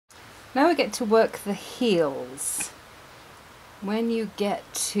Now we get to work the heels. When you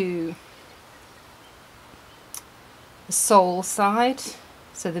get to the sole side,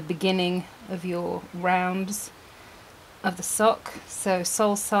 so the beginning of your rounds of the sock, so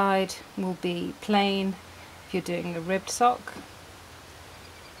sole side will be plain if you're doing a ribbed sock,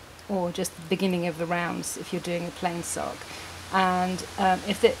 or just the beginning of the rounds if you're doing a plain sock. And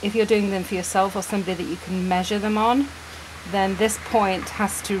if you're doing them for yourself or somebody that you can measure them on, then this point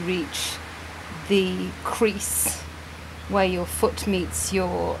has to reach the crease where your foot meets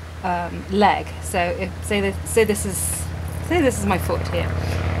your leg. So if, say this is my foot here.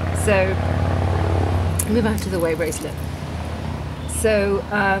 So move back to the way bracelet. So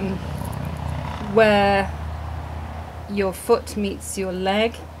where your foot meets your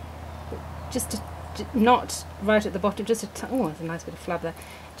leg, not right at the bottom, just oh, there's a nice bit of flab there,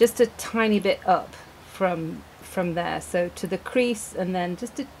 just a tiny bit up from there, so to the crease, and then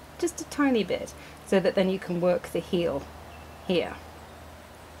just a tiny bit, so that then you can work the heel here.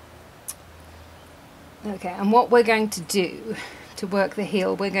 Okay, and what we're going to do to work the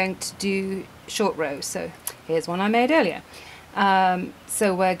heel, we're going to do short rows. So here's one I made earlier.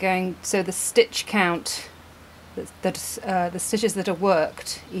 So the stitch count, the stitches that are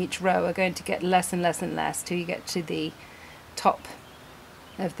worked each row are going to get less and less and less till you get to the top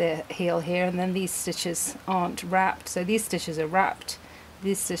of the heel here, and then these stitches aren't wrapped. So these stitches are wrapped,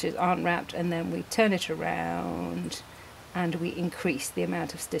 these stitches aren't wrapped, and then we turn it around and we increase the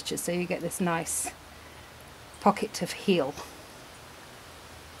amount of stitches, so you get this nice pocket of heel.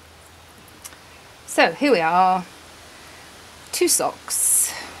 So here we are, 2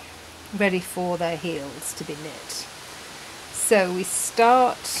 socks ready for their heels to be knit. So we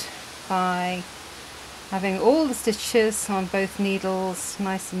start by having all the stitches on both needles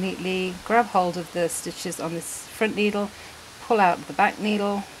nice and neatly. Grab hold of the stitches on this front needle, pull out the back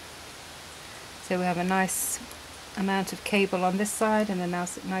needle, so we have a nice amount of cable on this side and a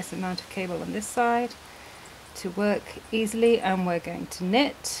nice amount of cable on this side to work easily, and we're going to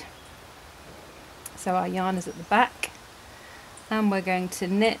knit. So our yarn is at the back, and we're going to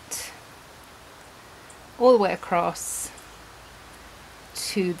knit all the way across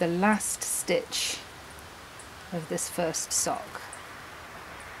to the last stitch of this first sock.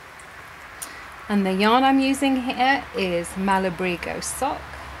 And the yarn I'm using here is Malabrigo sock,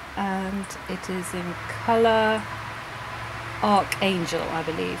 and it is in colour Archangel, I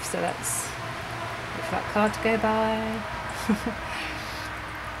believe, so that's if that card to go by.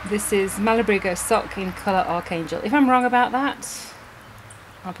 This is Malabrigo sock in colour Archangel. If I'm wrong about that,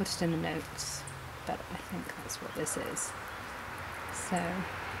 I'll put it in the notes, but I think that's what this is. So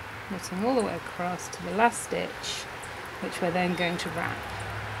knitting all the way across to the last stitch, which we're then going to wrap.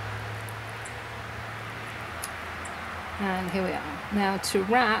 And here we are. Now to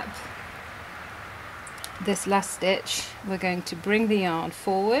wrap this last stitch, we're going to bring the yarn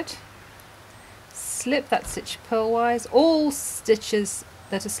forward, slip that stitch purlwise. All stitches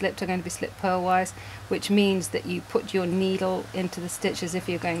that are slipped are going to be slipped purlwise, which means that you put your needle into the stitch as if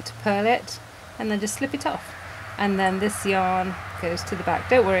you're going to purl it, and then just slip it off. And then this yarn goes to the back.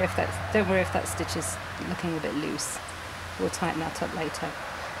 Don't worry if that stitch is looking a bit loose. We'll tighten that up later.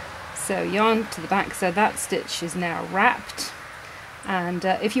 So yarn to the back. So that stitch is now wrapped. And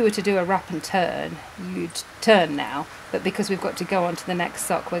if you were to do a wrap and turn, you'd turn now. But because we've got to go on to the next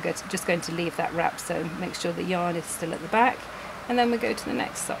sock, we're just going to leave that wrap. So make sure the yarn is still at the back, and then we go to the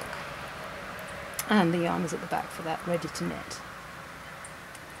next sock. And the yarn is at the back for that, ready to knit.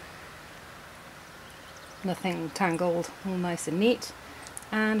 Nothing tangled, all nice and neat,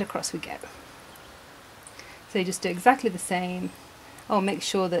 and across we go. So you just do exactly the same. Oh, make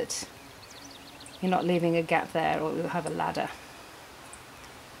sure that you're not leaving a gap there, or you'll have a ladder.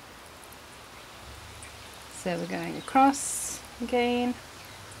 So we're going across again,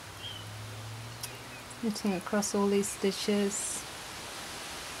 knitting across all these stitches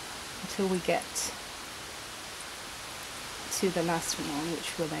until we get to the last one,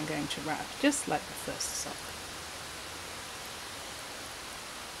 which we're then going to wrap, just like the first sock.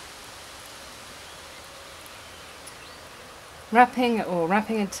 Wrapping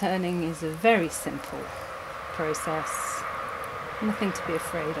and turning is a very simple process. Nothing to be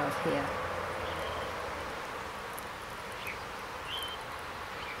afraid of here.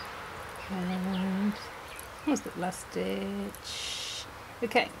 And what's the last stitch?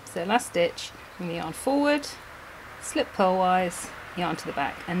 Okay, so last stitch, bring the yarn forward, slip purlwise, yarn to the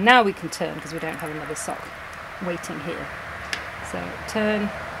back, and now we can turn because we don't have another sock waiting here. So turn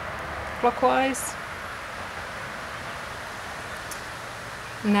clockwise.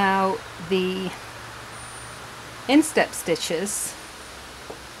 Now the instep stitches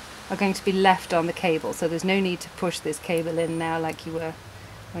are going to be left on the cable, so there's no need to push this cable in now like you were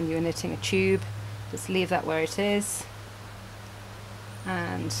when you were knitting a tube. Just leave that where it is,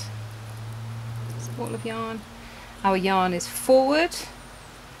 and ball of yarn. Our yarn is forward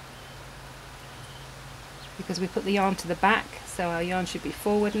because we put the yarn to the back, so our yarn should be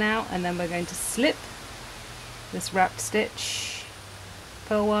forward now, and then we're going to slip this wrapped stitch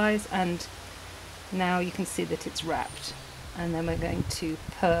purlwise, and now you can see that it's wrapped, and then we're going to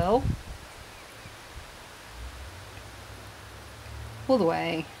purl all the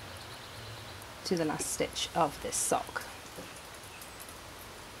way to the last stitch of this sock.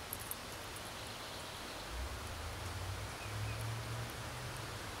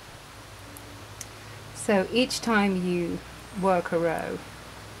 So each time you work a row,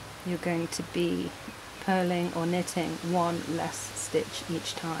 you're going to be purling or knitting one less stitch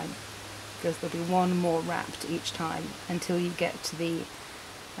each time, because there'll be one more wrapped each time until you get to the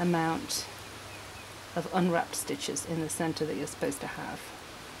amount of unwrapped stitches in the center that you're supposed to have.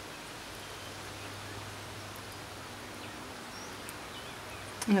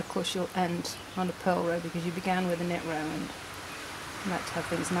 And of course you'll end on a purl row because you began with a knit row, and you like to have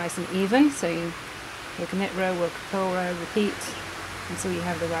things nice and even, so you work a knit row, work a purl row, repeat until you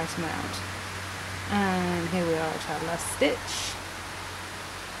have the right amount. And here we are at our last stitch.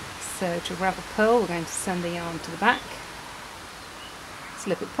 So to wrap a purl, we're going to send the yarn to the back,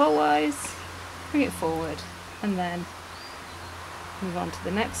 slip it purlwise, bring it forward, and then move on to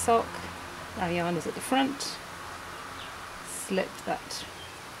the next sock. Our yarn is at the front, slip that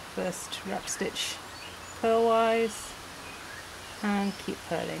first wrap stitch purlwise, and keep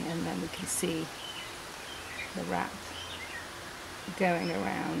purling, and then we can see the wrap going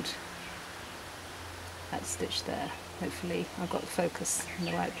around that stitch there. Hopefully I've got the focus in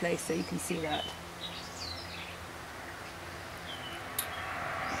the right place so you can see that.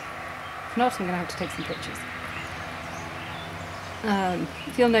 If not, I'm going to have to take some pictures.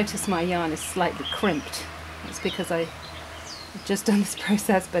 If you'll notice, my yarn is slightly crimped. It's because I've just done this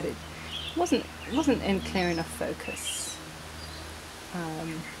process, but it wasn't in clear enough focus.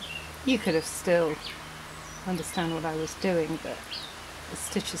 You could have still understand what I was doing, but the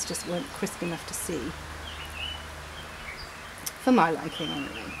stitches just weren't crisp enough to see. For my liking,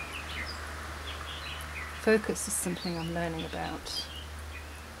 anyway. Focus is something I'm learning about,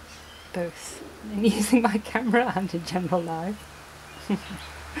 both in using my camera and in general life.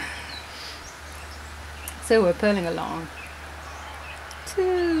 So we're purling along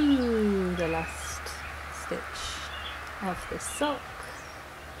to the last stitch of this sock.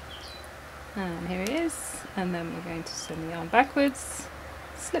 And here it is, and then we're going to send the yarn backwards,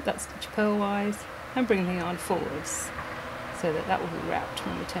 slip that stitch purlwise, and bring the yarn forwards so that will be wrapped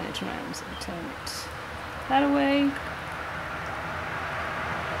when we turn it around. So we turn it that away,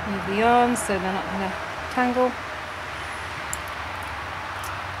 move the yarn so they're not going to tangle.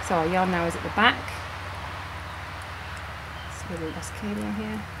 So our yarn now is at the back. It's a little less cabling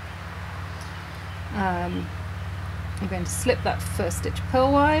here. I'm going to slip that first stitch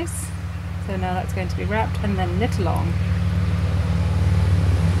purlwise. So now that's going to be wrapped, and then knit along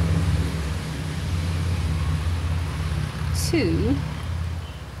to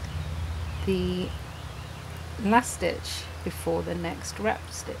the last stitch before the next wrap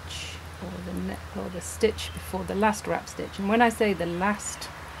stitch, or the stitch before the last wrap stitch. And when I say the last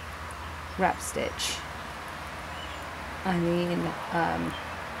wrap stitch, I mean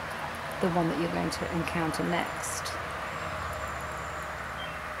the one that you're going to encounter next.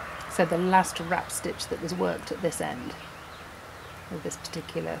 So the last wrap stitch that was worked at this end of this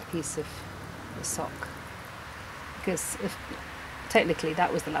particular piece of the sock, because technically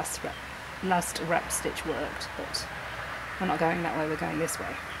that was the last wrap stitch worked, but we're not going that way, we're going this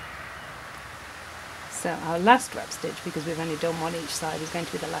way. So our last wrap stitch, because we've only done one each side, is going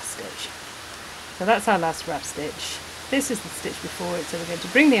to be the last stitch. So that's our last wrap stitch. This is the stitch before it, so we're going to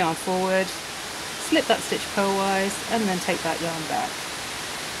bring the yarn forward, slip that stitch purlwise, and then take that yarn back.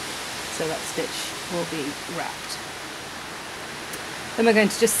 So that stitch will be wrapped. Then we're going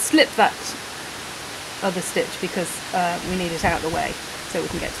to just slip that other stitch because we need it out of the way so we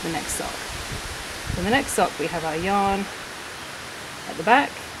can get to the next sock. So the next sock we have our yarn at the back.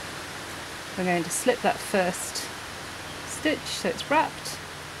 We're going to slip that first stitch so it's wrapped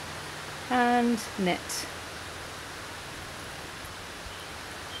and knit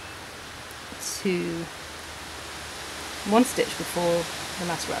to one stitch before the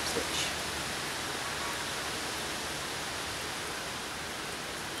last wrap stitch.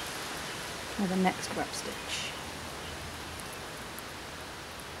 Or the next wrap stitch.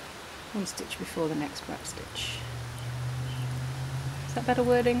 One stitch before the next wrap stitch. Is that better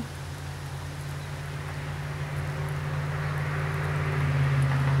wording?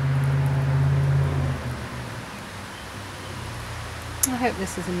 hope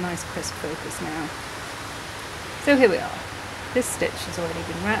this is a nice crisp focus now. So here we are. This stitch has already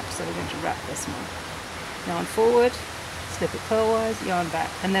been wrapped, so we're going to wrap this one. Yarn forward, slip it purlwise, yarn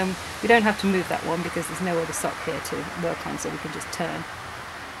back, and then we don't have to move that one because there's no other sock here to work on, so we can just turn.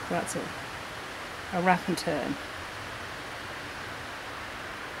 So that's a wrap and turn.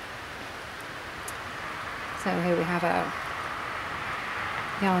 So here we have our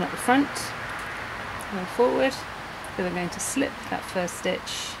yarn at the front, going forward. So we're going to slip that first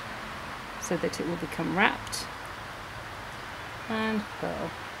stitch so that it will become wrapped, and purl.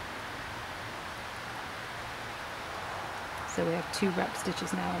 So we have 2 wrap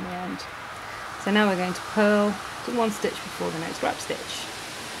stitches now on the end. So now we're going to purl to 1 stitch before the next wrap stitch.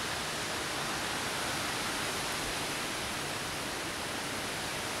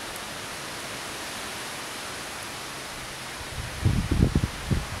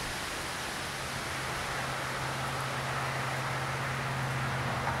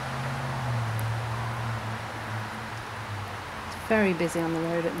 Very busy on the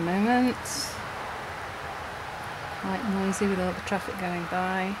road at the moment. Quite noisy with all the traffic going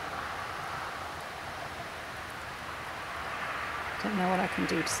by. Don't know what I can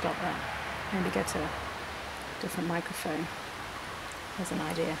do to stop that. Maybe get a different microphone. There's an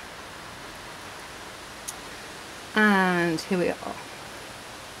idea. And here we are.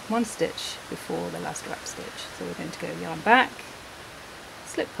 1 stitch before the last wrap stitch. So we're going to go yarn back,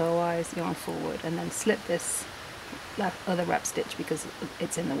 slip purlwise, yarn forward, and then slip this other wrap stitch because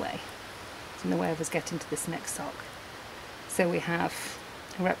it's in the way. It's in the way of us getting to this next sock. So we have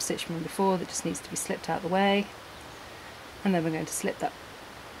a wrap stitch from before that just needs to be slipped out of the way, and then we're going to slip that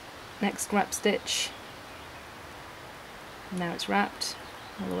next wrap stitch. Now it's wrapped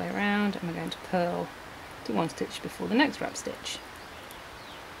all the way around, and we're going to purl to 1 stitch before the next wrap stitch.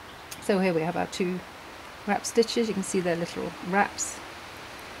 So here we have our 2 wrap stitches. You can see their little wraps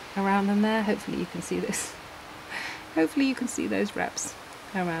around them there. Hopefully you can see this. Hopefully you can see those wraps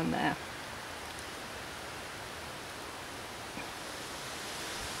around there.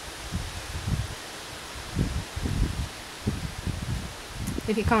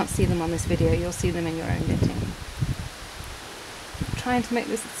 If you can't see them on this video, you'll see them in your own knitting. I'm trying to make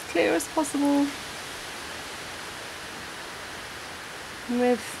this as clear as possible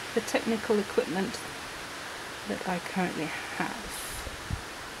with the technical equipment that I currently have,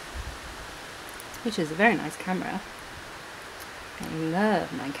 which is a very nice camera. I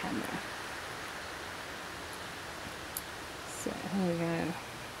love my camera. So here we go.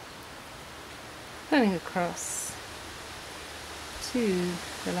 Pulling across to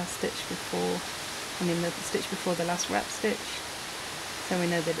the last stitch before, the stitch before the last wrap stitch. So we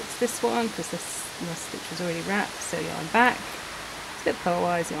know that it's this one because this last stitch was already wrapped. So yarn back, slip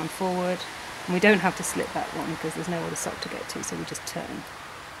purlwise, yarn forward, and we don't have to slip that one because there's no other sock to get to, so we just turn.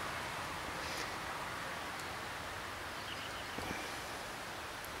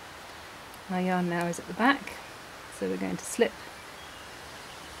 Our yarn now is at the back, so we're going to slip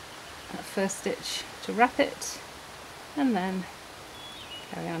that first stitch to wrap it, and then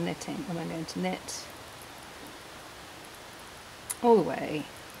carry on knitting, and we're going to knit all the way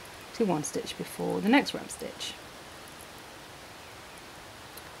to 1 stitch before the next wrap stitch.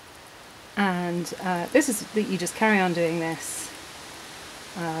 And this is that you just carry on doing this,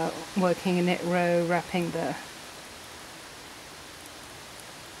 working a knit row, wrapping the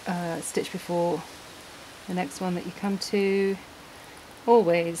stitch before the next one that you come to,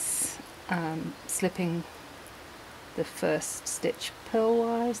 always slipping the first stitch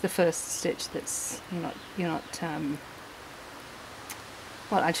purlwise, the first stitch that's you're not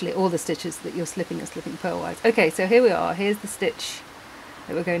well, actually all the stitches that you're slipping are slipping purlwise. Okay, so here we are. Here's the stitch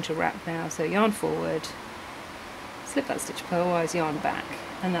that we're going to wrap now. So yarn forward, slip that stitch purlwise, yarn back,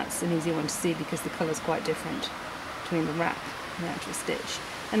 and that's an easy one to see because the colour's quite different between the wrap and the actual stitch.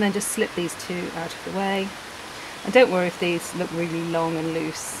 And then just slip these 2 out of the way. And don't worry if these look really long and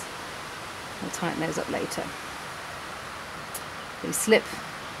loose. We'll tighten those up later. So you slip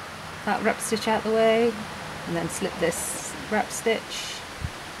that wrap stitch out the way, and then slip this wrap stitch.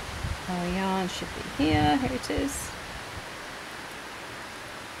 Our yarn should be here. Here it is.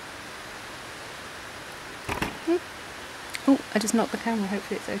 Oh, I just knocked the camera.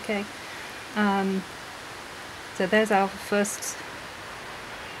 Hopefully it's okay. So there's our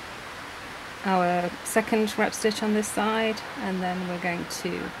second wrap stitch on this side, and then we're going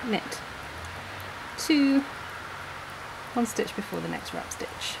to knit 1 stitch before the next wrap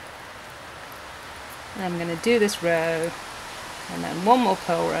stitch. And I'm going to do this row, and then 1 more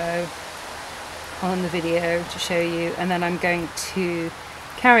purl row on the video to show you, and then I'm going to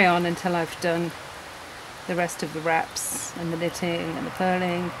carry on until I've done the rest of the wraps and the knitting and the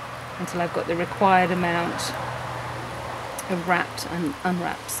purling until I've got the required amount of wrapped and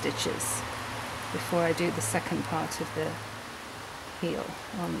unwrapped stitches before I do the second part of the heel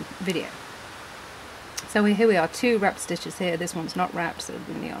on video. So here we are, 2 wrapped stitches here. This one's not wrapped, so we're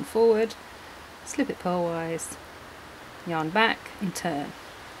going to yarn forward, slip it purlwise, yarn back and turn,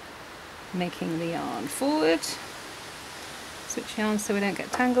 making the yarn forward, switch yarns so we don't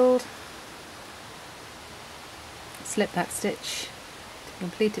get tangled, slip that stitch to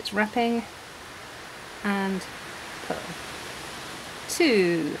complete its wrapping, and purl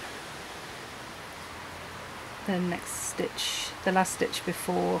to the next stitch, the last stitch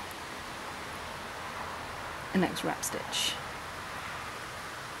before the next wrap stitch.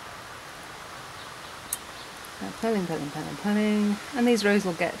 Now pulling, pulling, pulling, pulling, and these rows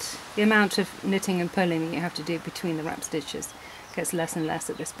will get, the amount of knitting and pulling that you have to do between the wrap stitches gets less and less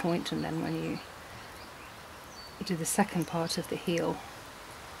at this point, and then when you do the second part of the heel,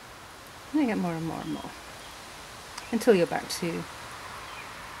 you get more and more and more until you're back to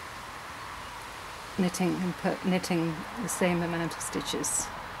knitting the same amount of stitches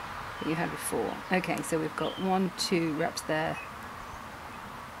that you had before. Okay, so we've got 1, 2 wraps there.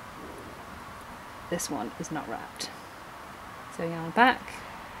 This one is not wrapped. So yarn back,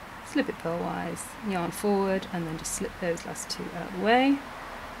 slip it purlwise, yarn forward, and then just slip those last 2 out of the way.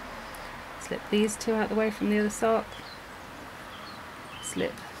 Slip these 2 out of the way from the other sock.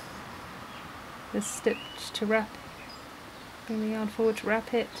 Slip this stitch to wrap, bring the yarn forward to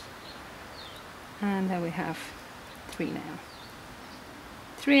wrap it. And there we have 3 now.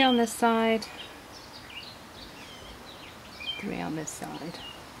 3 on this side, 3 on this side.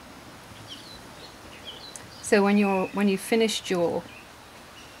 So when you've finished your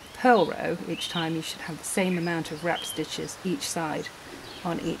purl row, each time you should have the same amount of wrap stitches each side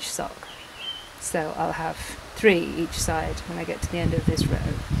on each sock. So I'll have 3 each side when I get to the end of this row,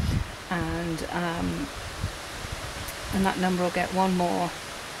 and that number will get 1 more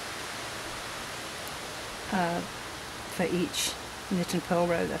for each knit and purl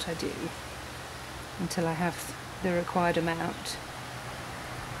row that I do, until I have the required amount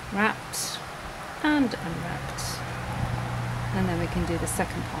wrapped and unwrapped, and then we can do the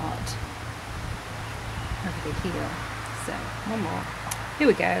second part of the heel. So 1 more. Here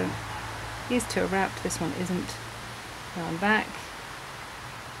we go. These 2 are wrapped, this one isn't. Yarn back,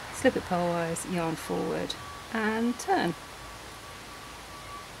 slip it purlwise, yarn forward, and turn.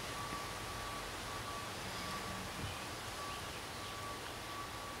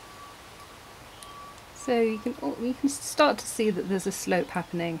 So you can start to see that there's a slope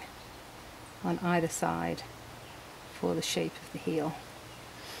happening on either side for the shape of the heel.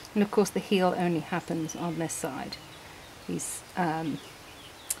 And of course the heel only happens on this side. These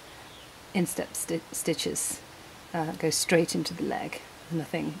instep stitches go straight into the leg.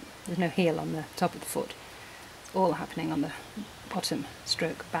 There's no heel on the top of the foot. It's all happening on the bottom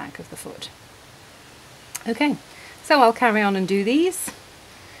stroke back of the foot. Okay, so I'll carry on and do these,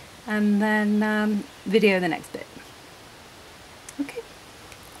 and then video the next bit. Okay.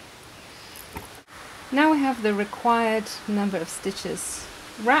 Now we have the required number of stitches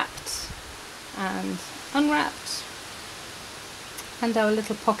wrapped and unwrapped, and our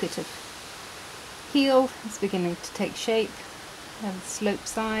little pocket of heel is beginning to take shape. We have the sloped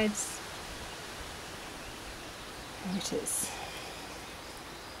sides. There it is.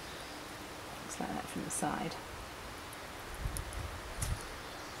 Looks like that from the side.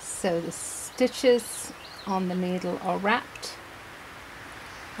 So the stitches on the needle are wrapped.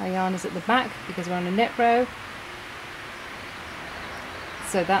 Our yarn is at the back because we're on a knit row.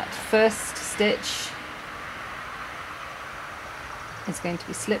 So that first stitch is going to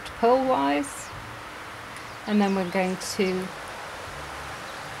be slipped purlwise, and then we're going to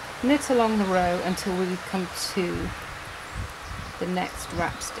knit along the row until we come to the next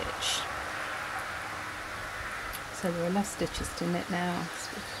wrap stitch. So there are less stitches to knit now.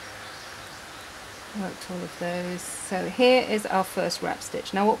 Worked all of those. So here is our first wrap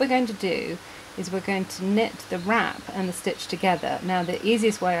stitch. Now what we're going to do is we're going to knit the wrap and the stitch together. Now the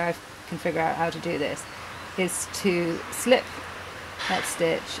easiest way I can figure out how to do this is to slip that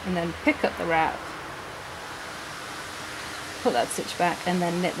stitch and then pick up the wrap, put that stitch back, and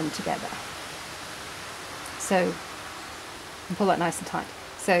then knit them together. So, and pull that nice and tight.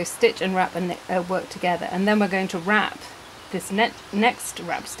 So stitch and wrap and work together, and then we're going to wrap this next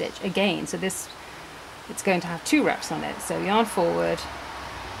wrap stitch again. So this, it's going to have 2 wraps on it. So yarn forward,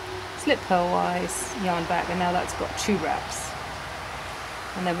 slip purlwise, yarn back, and now that's got 2 wraps.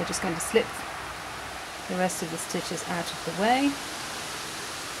 And then we're just going to slip the rest of the stitches out of the way.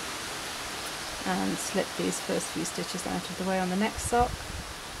 and slip these first few stitches out of the way on the next sock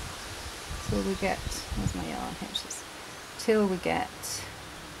till we get, where's my yarn, here it is, till we get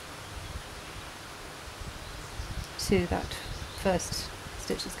to that first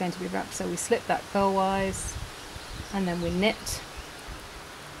stitch that's going to be wrapped. So we slip that purlwise and then we knit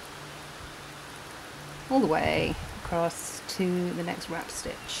all the way across to the next wrap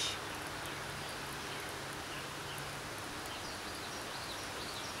stitch.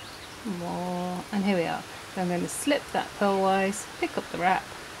 More, and here we are. So I'm going to slip that purlwise, pick up the wrap,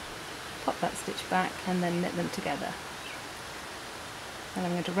 pop that stitch back and then knit them together. And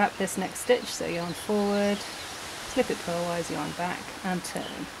I'm going to wrap this next stitch, so yarn forward, slip it purlwise, yarn back and turn.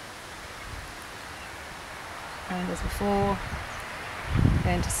 And as before, we're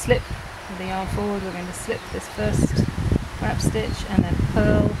going to slip with the yarn forward, we're going to slip this first wrap stitch and then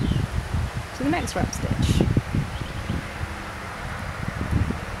purl to the next wrap stitch.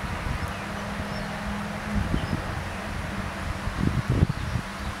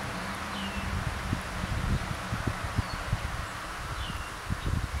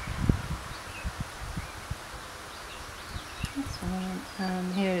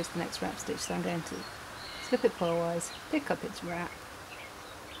 And here is the next wrap stitch, so I'm going to slip it purlwise, pick up its wrap,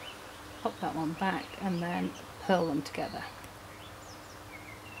 pop that one back and then purl them together.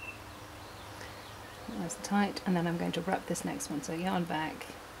 Nice and tight, and then I'm going to wrap this next one, so yarn back,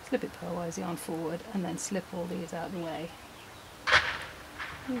 slip it purlwise, yarn forward and then slip all these out of the way.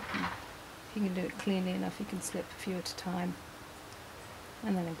 If you can do it cleanly enough you can slip a few at a time,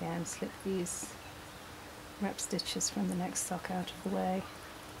 and then again slip these wrap stitches from the next sock out of the way.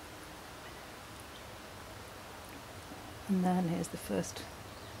 And then here's the first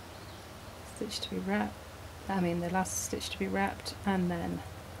stitch to be wrapped, the last stitch to be wrapped, and then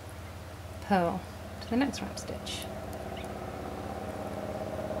purl to the next wrap stitch.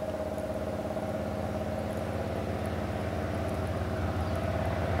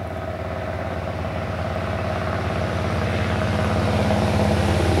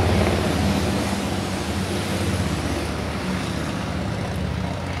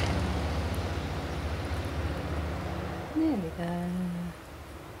 Nearly there.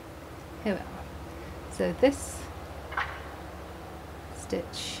 Here we are. So this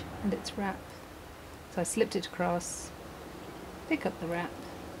stitch and its wrap, so I slipped it across, pick up the wrap,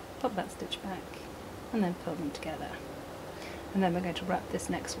 pop that stitch back and then purl them together. And then we're going to wrap this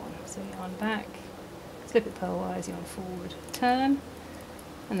next one. So yarn back, slip it purlwise, yarn forward, turn,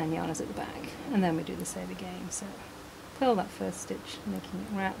 and then yarn is at the back. And then we do the same again. So purl that first stitch, making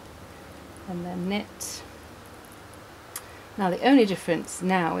it wrap, and then knit. Now the only difference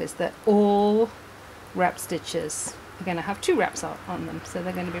now is that all wrap stitches are going to have two wraps on them, so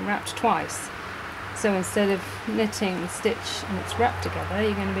they're going to be wrapped twice. So instead of knitting the stitch and its wrap together,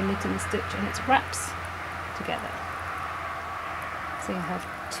 you're going to be knitting the stitch and its wraps together. So you have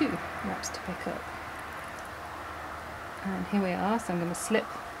two wraps to pick up. And here we are, so I'm going to slip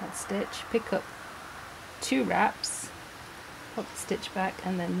that stitch, pick up two wraps, pop the stitch back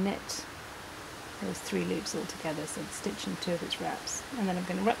and then knit those three loops all together, so the stitch and two of its wraps, and then I'm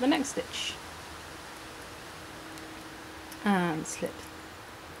going to wrap the next stitch and slip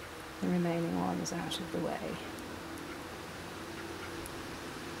the remaining ones out of the way,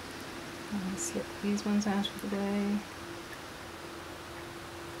 and slip these ones out of the way.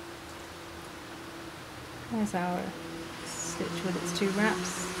 There's our stitch with its two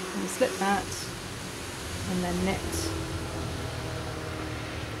wraps, and slip that and then knit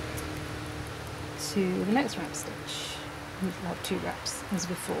to the next wrap stitch, and it'll have two wraps as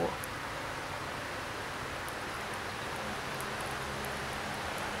before.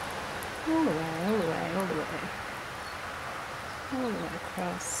 All the way, all the way, all the way, all the way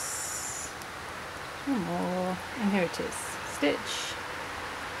across. One more, and here it is. Stitch,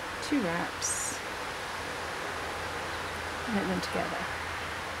 two wraps, knit them together,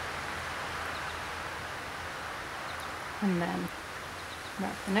 and then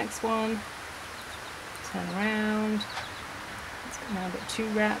wrap the next one. Turn around, it's now got two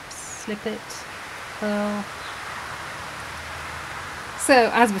wraps, slip it, purl. So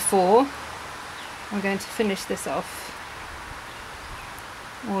as before, I'm going to finish this off,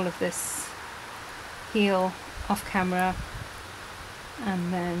 all of this heel off camera,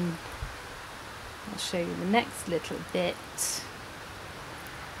 and then I'll show you the next little bit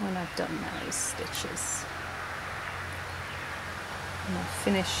when I've done those stitches. And I've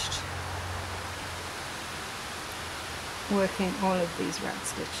finished working all of these wrap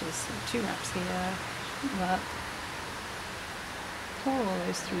stitches. So two wraps here, up, pull all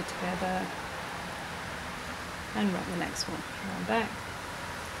those through together and wrap the next one. Round back,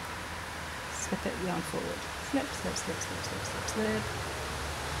 slip it, yarn forward. Slip, slip, slip, slip, slip, slip, slip.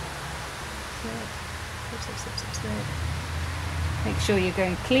 Slip, slip, slip, slip, slip, slip. Make sure you're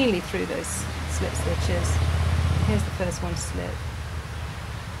going cleanly through those slip stitches. Here's the first one, slip,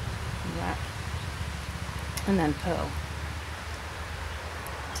 wrap, and then purl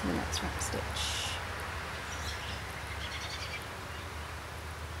to the next wrap stitch.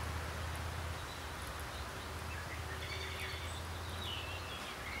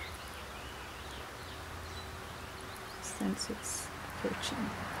 Sense it's approaching.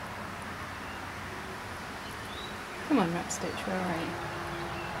 Come on, wrap stitch, where are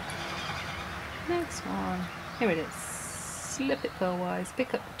you? Next one. Here it is. Slip it purlwise,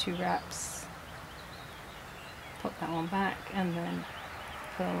 pick up the 2 wraps, pop that one back, and then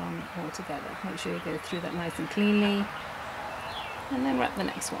purl on all together. Make sure you go through that nice and cleanly, and then wrap the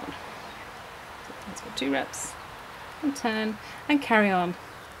next one. So that's got 2 wraps, and turn, and carry on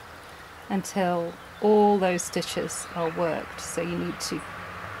until all those stitches are worked. So you need to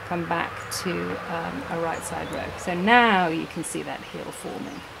come back to a right side row. So now you can see that heel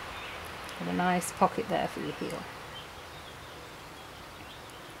forming. Got a nice pocket there for your heel.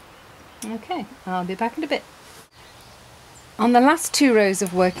 Okay, I'll be back in a bit. On the last 2 rows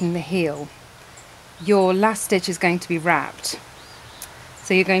of working the heel, your last stitch is going to be wrapped.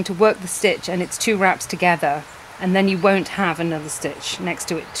 So you're going to work the stitch and it's 2 wraps together, and then you won't have another stitch next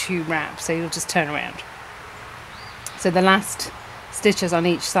to it 2 wraps, so you'll just turn around. So the last stitches on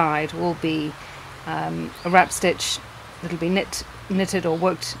each side will be a wrap stitch that'll be knitted or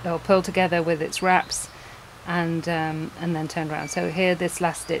worked or purled together with its wraps, and then turned around. So here this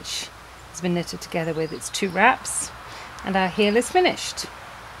last stitch has been knitted together with its 2 wraps, and our heel is finished.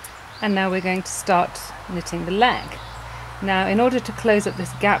 And now we're going to start knitting the leg. Now, in order to close up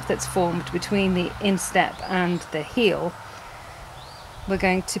this gap that's formed between the instep and the heel, we're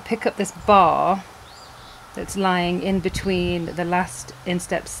going to pick up this bar that's lying in between the last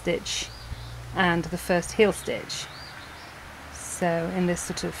instep stitch and the first heel stitch. So in this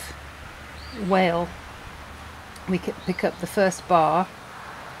sort of wale, we can pick up the first bar,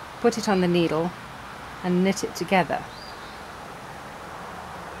 put it on the needle, and knit it together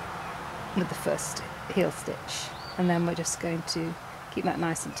with the first heel stitch. And then we're just going to keep that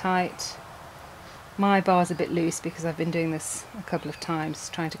nice and tight. My bar's a bit loose because I've been doing this a couple of times,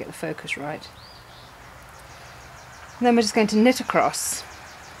 trying to get the focus right. And then we're just going to knit across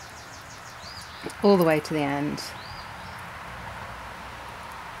all the way to the end.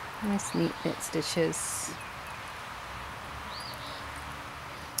 Nice neat knit stitches.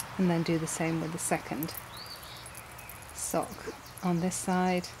 And then do the same with the second sock on this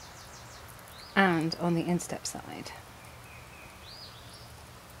side and on the instep side.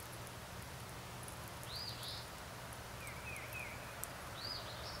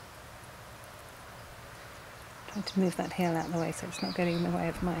 Trying to move that heel out of the way so it's not getting in the way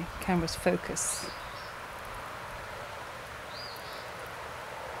of my camera's focus.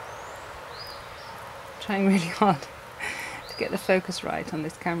 Trying really hard to get the focus right on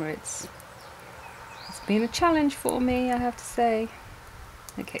this camera. It's been a challenge for me, I have to say.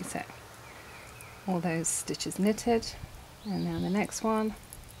 Okay, so all those stitches knitted, and now the next one.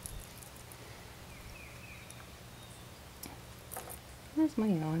 Where's my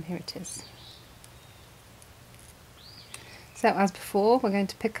yarn? Here it is. So as before, we're going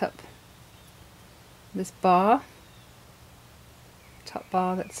to pick up this bar, top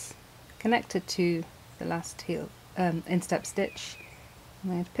bar that's connected to the last heel instep stitch. I'm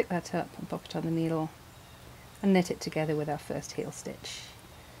going to pick that up and pop it on the needle and knit it together with our first heel stitch,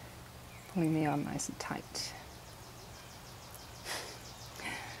 pulling the yarn nice and tight.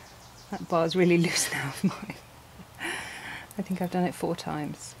 That bar is really loose now of mine. I think I've done it 4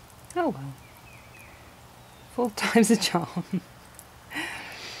 times. Oh well. 4 times a charm.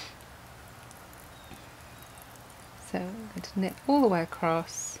 So I'm going to knit all the way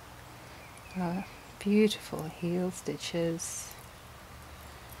across. Beautiful heel stitches.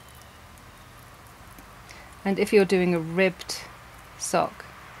 And if you're doing a ribbed sock,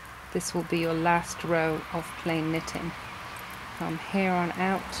 this will be your last row of plain knitting. From here on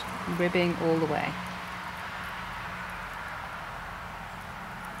out, ribbing all the way.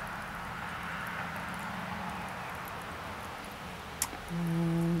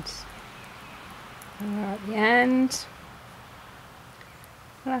 And we're at the end.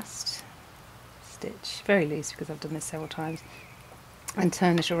 Last stitch, very loose because I've done this several times, and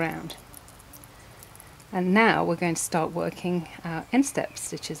turn it around. And now we're going to start working our instep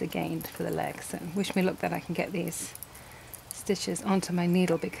stitches again for the leg. So wish me luck that I can get these stitches onto my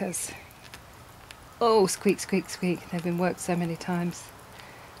needle because, oh, squeak, squeak, squeak, they've been worked so many times.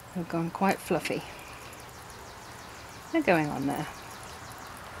 They've gone quite fluffy. They're going on there.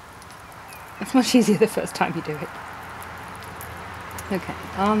 It's much easier the first time you do it. Okay,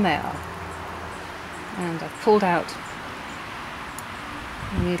 on they are. And I've pulled out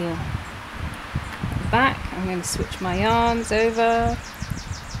the needle at the back. I'm going to switch my yarns over.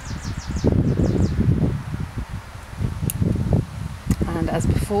 And as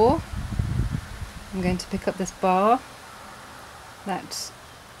before, I'm going to pick up this bar that,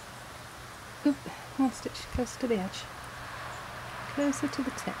 more stitch closer to the edge, closer to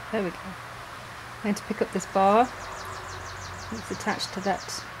the tip, there we go. I'm going to pick up this bar that's attached to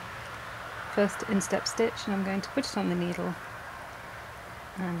that first instep stitch, and I'm going to put it on the needle,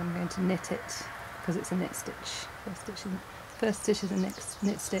 and I'm going to knit it because it's a knit stitch. First stitch is a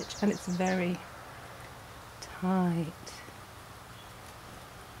knit stitch, and it's very tight.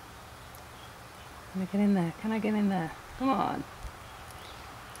 Can I get in there? Can I get in there? Come on.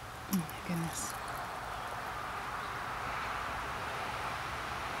 Oh my goodness.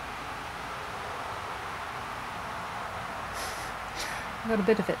 I got a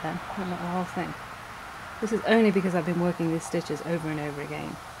bit of it then, not the whole thing. This is only because I've been working these stitches over and over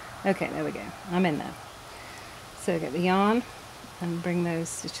again. Okay, there we go. I'm in there. So get the yarn and bring those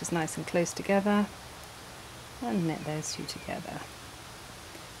stitches nice and close together and knit those two together.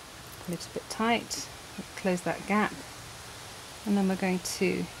 A little bit tight, close that gap, and then we're going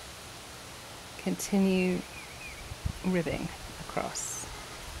to continue ribbing across.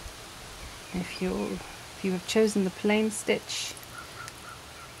 If you have chosen the plain stitch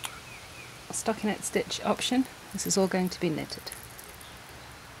or stockinette stitch option, this is all going to be knitted.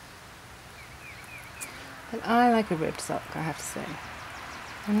 But I like a ribbed sock, I have to say.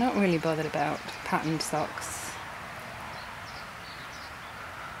 I'm not really bothered about patterned socks.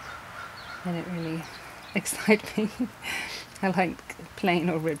 They don't really excite me. I like plain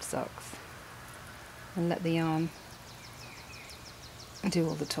or ribbed socks and let the yarn do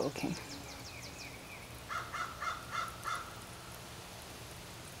all the talking.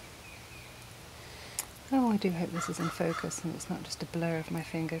 Oh, I do hope this is in focus and it's not just a blur of my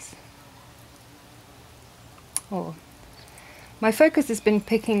fingers. Or my focus has been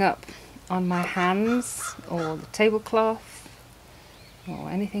picking up on my hands or the tablecloth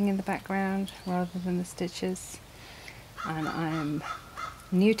or anything in the background rather than the stitches, and I'm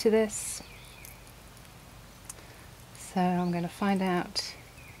new to this, so I'm going to find out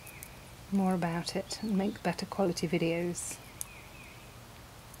more about it and make better quality videos.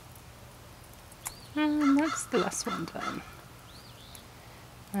 And that's the last one done.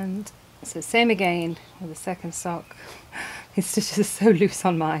 And so same again with the second sock. These stitches are so loose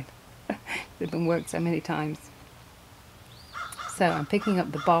on mine. They've been worked so many times. So I'm picking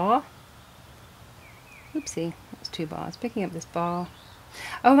up the bar. Oopsie, that's 2 bars. Picking up this bar.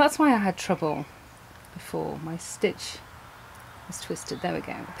 Oh, that's why I had trouble before. My stitch was twisted. There we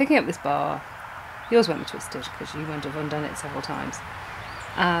go. Picking up this bar. Yours won't be twisted because you won't have undone it several times.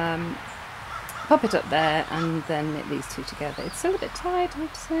 Pop it up there and then knit these two together. It's still a bit tight, I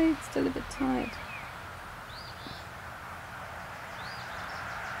have to say. It's still a bit tight.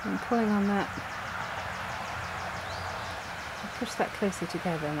 I'm pulling on that. Push that closer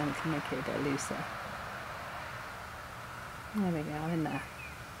together and then it can make it a bit looser. There we go, I'm in there.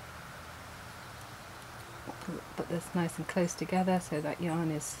 Put this nice and close together so that yarn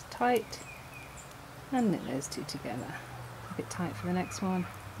is tight, and knit those two together. A bit tight for the next one,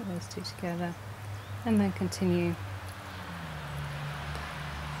 put those two together, and then continue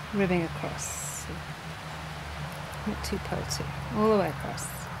ribbing across. Not too purl two, all the way across.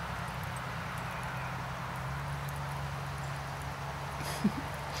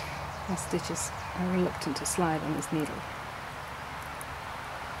 My stitches are reluctant to slide on this needle.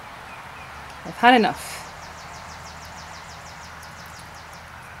 I've had enough.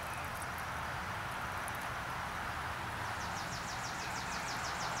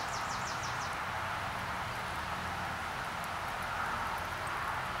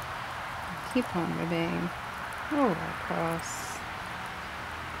 Keep on ribbing all the way across.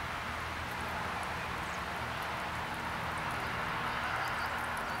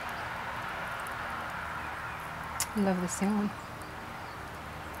 I love this yarn.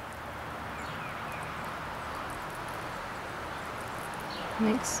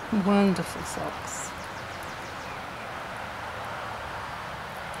 Makes wonderful socks.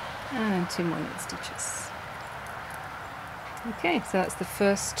 And 2 more knit stitches. Okay, so that's the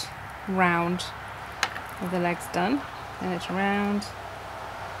first round of the legs done. Then it's round.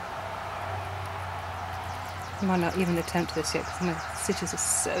 I might not even attempt this yet because my stitches are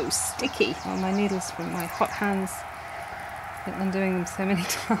so sticky on my needles from my hot hands. Been undoing them so many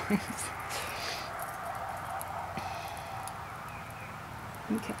times.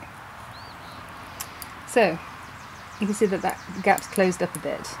 Okay. So you can see that that gap's closed up a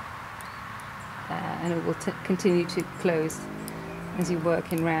bit, and it will continue to close as you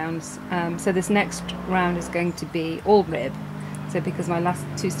work in rounds. So this next round is going to be all rib. So because my last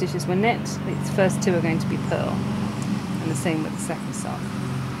 2 stitches were knit, these first 2 are going to be purl, and the same with the second sock.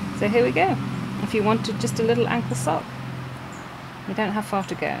 So here we go. If you wanted just a little ankle sock, you don't have far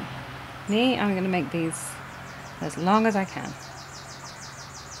to go. Me, I'm going to make these as long as I can.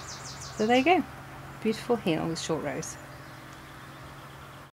 So there you go. Beautiful heel with short rows.